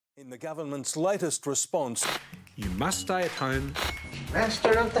In the government's latest response, you must stay at home.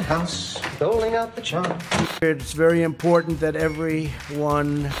 Master of the house, doling out the charm. It's very important that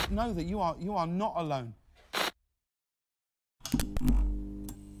everyone know that you are not alone. Do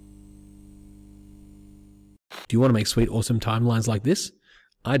you want to make sweet, awesome timelines like this?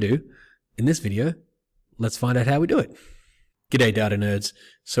 I do. In this video, let's find out how we do it. G'day data nerds.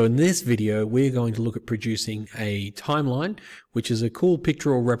 So in this video, we're going to look at producing a timeline, which is a cool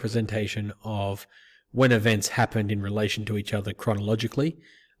pictorial representation of when events happened in relation to each other chronologically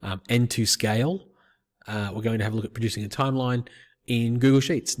and to scale. We're going to have a look at producing a timeline in Google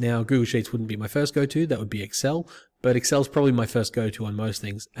Sheets. Now, Google Sheets wouldn't be my first go-to, that would be Excel, but Excel's probably my first go-to on most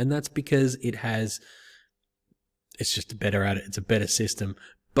things, and that's because it's just better at it, it's a better system,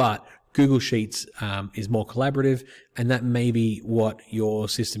 but Google Sheets is more collaborative, and that may be what your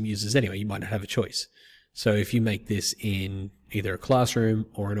system uses anyway. You might not have a choice. So if you make this in either a classroom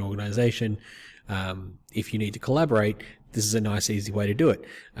or an organization, if you need to collaborate, this is a nice, easy way to do it.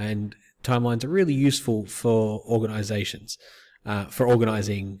 And timelines are really useful for organizations, for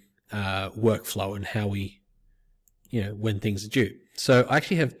organizing workflow and how we, when things are due. So I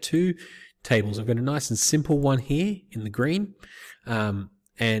actually have two tables. I've got a nice and simple one here in the green.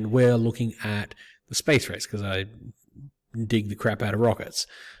 And we're looking at the space race because I dig the crap out of rockets.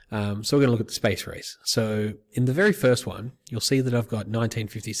 So we're going to look at the space race. So in the very first one, you'll see that I've got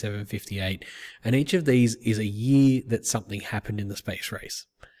 1957, 58, and each of these is a year that something happened in the space race.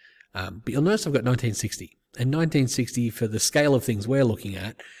 But you'll notice I've got 1960. And 1960, for the scale of things we're looking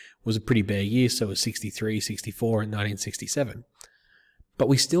at, was a pretty bare year, so it was 63, 64, and 1967. But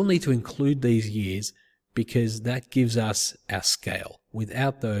we still need to include these years because that gives us our scale.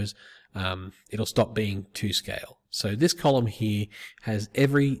 Without those, it'll stop being to scale. So this column here has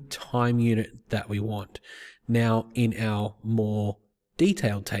every time unit that we want. Now, in our more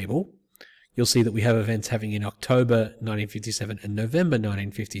detailed table, you'll see that we have events happening in October 1957 and November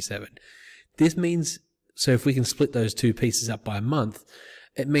 1957. This means, so if we can split those two pieces up by a month,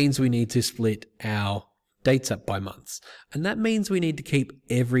 it means we need to split our dates up by months. And that means we need to keep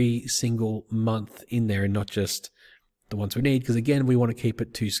every single month in there and not just the ones we need, because again, we want to keep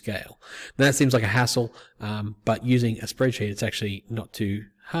it to scale. Now, that seems like a hassle, but using a spreadsheet, it's actually not too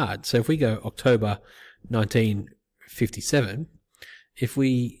hard. So if we go October 1957, if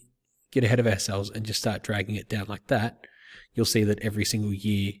we get ahead of ourselves and just start dragging it down like that, you'll see that every single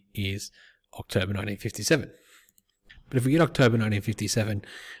year is October 1957. But if we get October 1957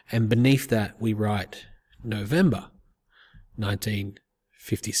 and beneath that we write November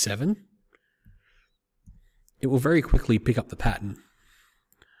 1957, it will very quickly pick up the pattern.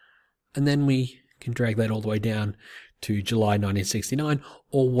 And then we can drag that all the way down to July 1969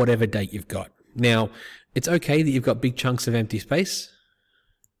 or whatever date you've got. Now, it's okay that you've got big chunks of empty space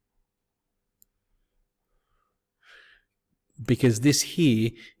because this here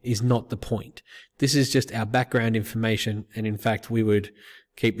is not the point. This is just our background information, and in fact, we would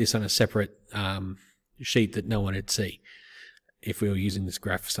keep this on a separate sheet that no one would see if we were using this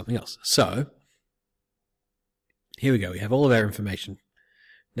graph for something else. So here we go. We have all of our information.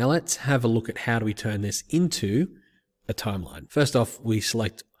 Now let's have a look at how do we turn this into a timeline. First off, we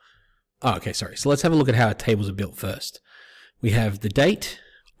select, So let's have a look at how our tables are built first. We have the date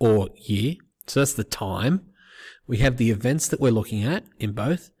or year. So that's the time. We have the events that we're looking at in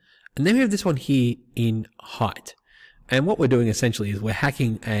both. And then we have this one here in height. And what we're doing essentially is we're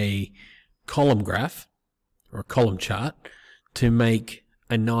hacking a column graph or a column chart to make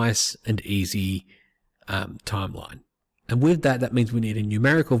a nice and easy timeline. And with that, that means we need a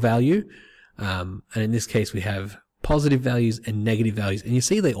numerical value. And in this case, we have positive values and negative values. And you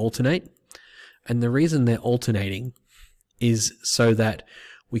see they alternate. And the reason they're alternating is so that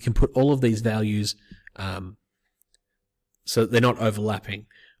we can put all of these values so that they're not overlapping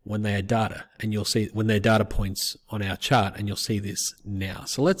when they are data. And you'll see when they're data points on our chart, and you'll see this now.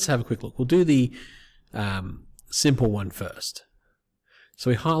 So let's have a quick look. We'll do the simple one first. So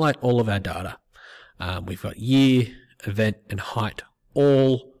we highlight all of our data. We've got year, event, and height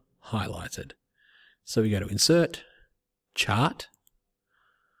all highlighted. So we go to Insert, Chart,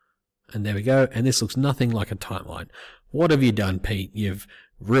 and there we go. And this looks nothing like a timeline. What have you done, Pete? You've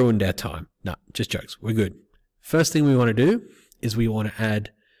ruined our time. No, just jokes. We're good. First thing we want to do is we want to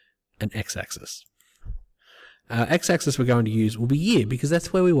add an x-axis. Our x-axis we're going to use will be year because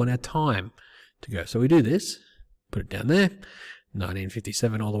that's where we want our time to go. So we do this, put it down there,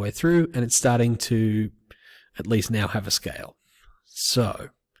 1957 all the way through, and it's starting to at least now have a scale. So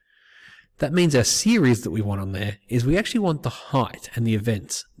that means our series that we want on there is we actually want the height and the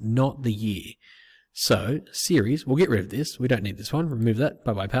events, not the year. So series, we'll get rid of this. We don't need this one. Remove that.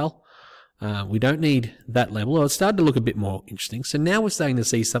 Bye-bye, pal. We don't need that label. Oh, it started to look a bit more interesting. So now we're starting to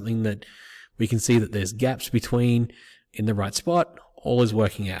see something that we can see that there's gaps between in the right spot. All is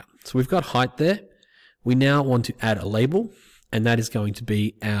working out. So we've got height there. We now want to add a label, and that is going to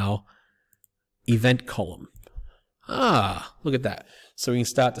be our event column. Ah, look at that. So we can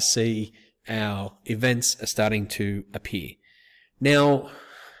start to see our events are starting to appear. Now,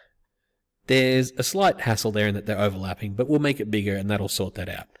 there's a slight hassle there in that they're overlapping, but we'll make it bigger and that'll sort that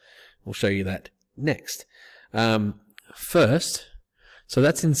out. We'll show you that next. First, so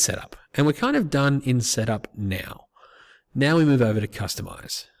that's in setup, and we're kind of done in setup now. Now we move over to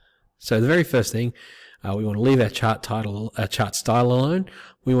customize. So the very first thing, we want to leave our chart title, chart style alone.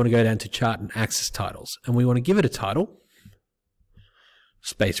 We want to go down to chart and axis titles, and we want to give it a title,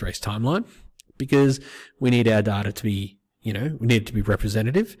 Space Race Timeline, because we need our data to be, we need it to be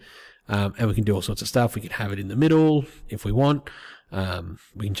representative, and we can do all sorts of stuff. We can have it in the middle if we want.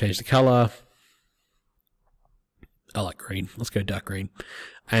 We can change the color. I like green. Let's go dark green.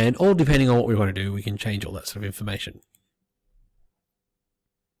 And all depending on what we want to do, we can change all that sort of information.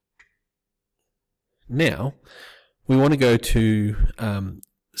 Now, we want to go to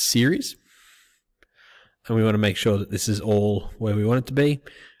series, and we want to make sure that this is all where we want it to be.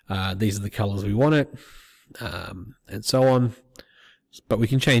 These are the colors we want it, and so on. But we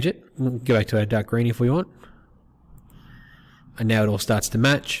can change it. We'll go back to our dark green if we want. And now it all starts to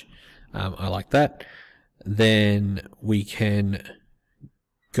match. I like that. Then we can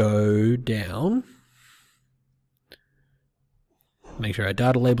go down. Make sure our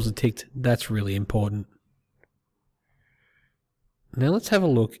data labels are ticked. That's really important. Now let's have a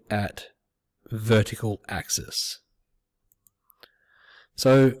look at vertical axis.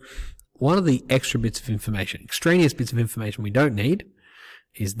 So one of the extra bits of information, extraneous bits of information we don't need,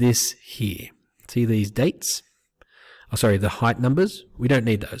 is this here. See these dates? Oh, sorry, the height numbers. We don't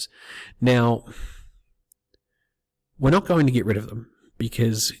need those. Now, we're not going to get rid of them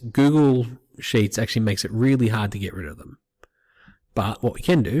because Google Sheets actually makes it really hard to get rid of them. But what we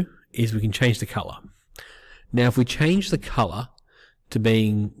can do is we can change the color. Now, if we change the color to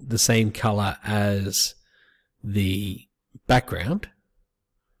being the same color as the background,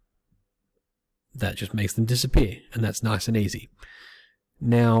 that just makes them disappear, and that's nice and easy.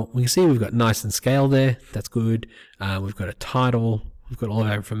 Now, we can see we've got nice and scale there. That's good. We've got a title. We've got all of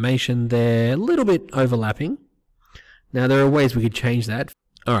our information there. A little bit overlapping. Now, there are ways we could change that.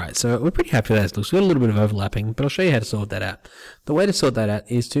 All right, so we're pretty happy with that. It looks. We've got a little bit of overlapping, but I'll show you how to sort that out. The way to sort that out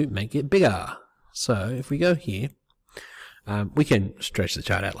is to make it bigger. So if we go here, we can stretch the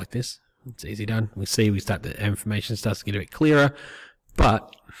chart out like this. It's easy done. We see the information starts to get a bit clearer,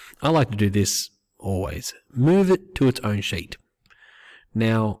 but I like to do this always. Move it to its own sheet.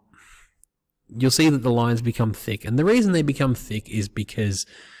 Now, you'll see that the lines become thick, and the reason they become thick is because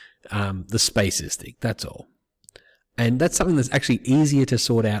the space is thick, that's all. And that's something that's actually easier to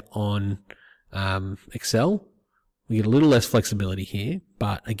sort out on Excel. We get a little less flexibility here,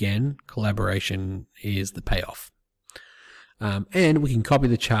 but again, collaboration is the payoff. And we can copy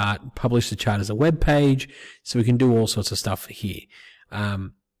the chart, publish the chart as a web page, so we can do all sorts of stuff here.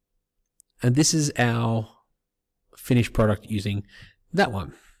 And this is our finished product using that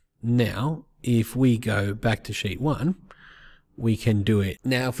one. Now, if we go back to sheet 1, we can do it.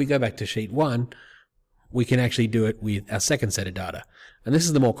 Now, if we go back to sheet 1, we can actually do it with our second set of data. And this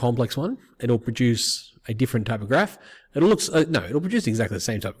is the more complex one. It'll produce a different type of graph. It'll produce exactly the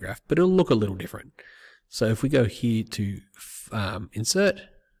same type of graph, but it'll look a little different. So if we go here to insert,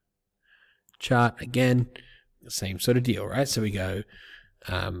 chart again, same sort of deal, right? So we go,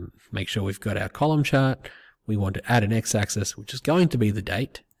 make sure we've got our column chart. We want to add an x-axis, which is going to be the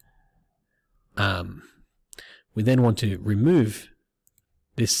date. We then want to remove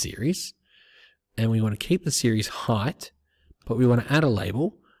this series, and we want to keep the series height, but we want to add a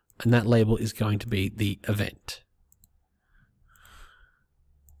label, and that label is going to be the event.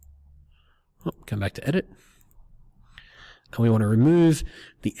 Oh, come back to edit. And we want to remove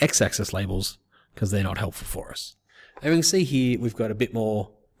the x-axis labels because they're not helpful for us. And we can see here we've got a bit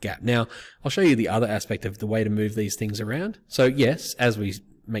more gap. Now, I'll show you the other aspect of the way to move these things around. So yes, as we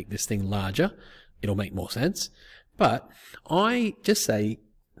make this thing larger, it'll make more sense. But I just say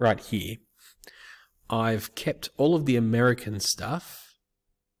right here, I've kept all of the American stuff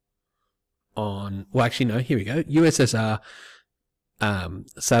on, well, actually, no, here we go. USSR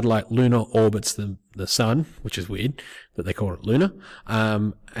satellite lunar orbits the sun, which is weird that they call it lunar.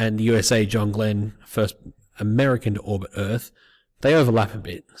 And the USA John Glenn, first American to orbit Earth. They overlap a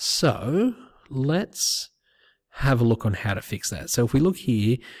bit. So let's have a look on how to fix that. So if we look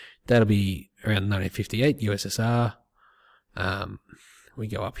here, that'll be around 1958, USSR. We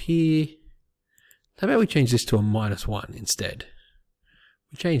go up here. How about we change this to a -1 instead?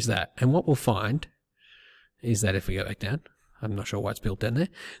 We change that, and what we'll find is that if we go back down, I'm not sure why it's built down there,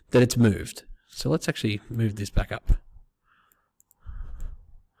 that it's moved. So let's actually move this back up.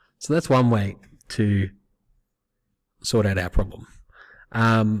 So that's one way to sort out our problem.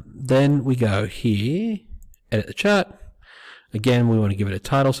 Then we go here, edit the chart. Again, we want to give it a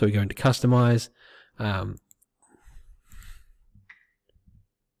title, so we go into customize.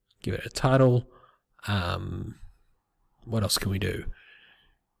 Give it a title. What else can we do?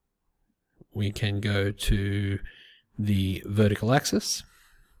 We can go to the vertical axis.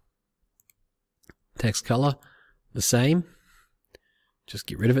 Text color, the same. Just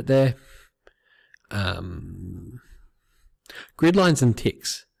get rid of it there. Grid lines and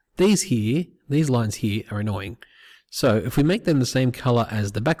ticks. These lines here are annoying. So if we make them the same color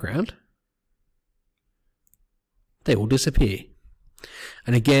as the background, they will disappear.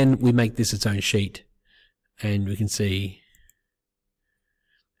 And again, we make this its own sheet, and we can see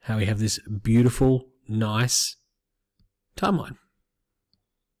how we have this beautiful, nice timeline.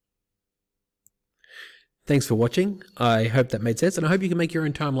 Thanks for watching. I hope that made sense, and I hope you can make your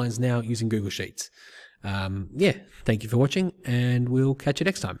own timelines now using Google Sheets. Yeah, thank you for watching, and we'll catch you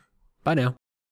next time. Bye now.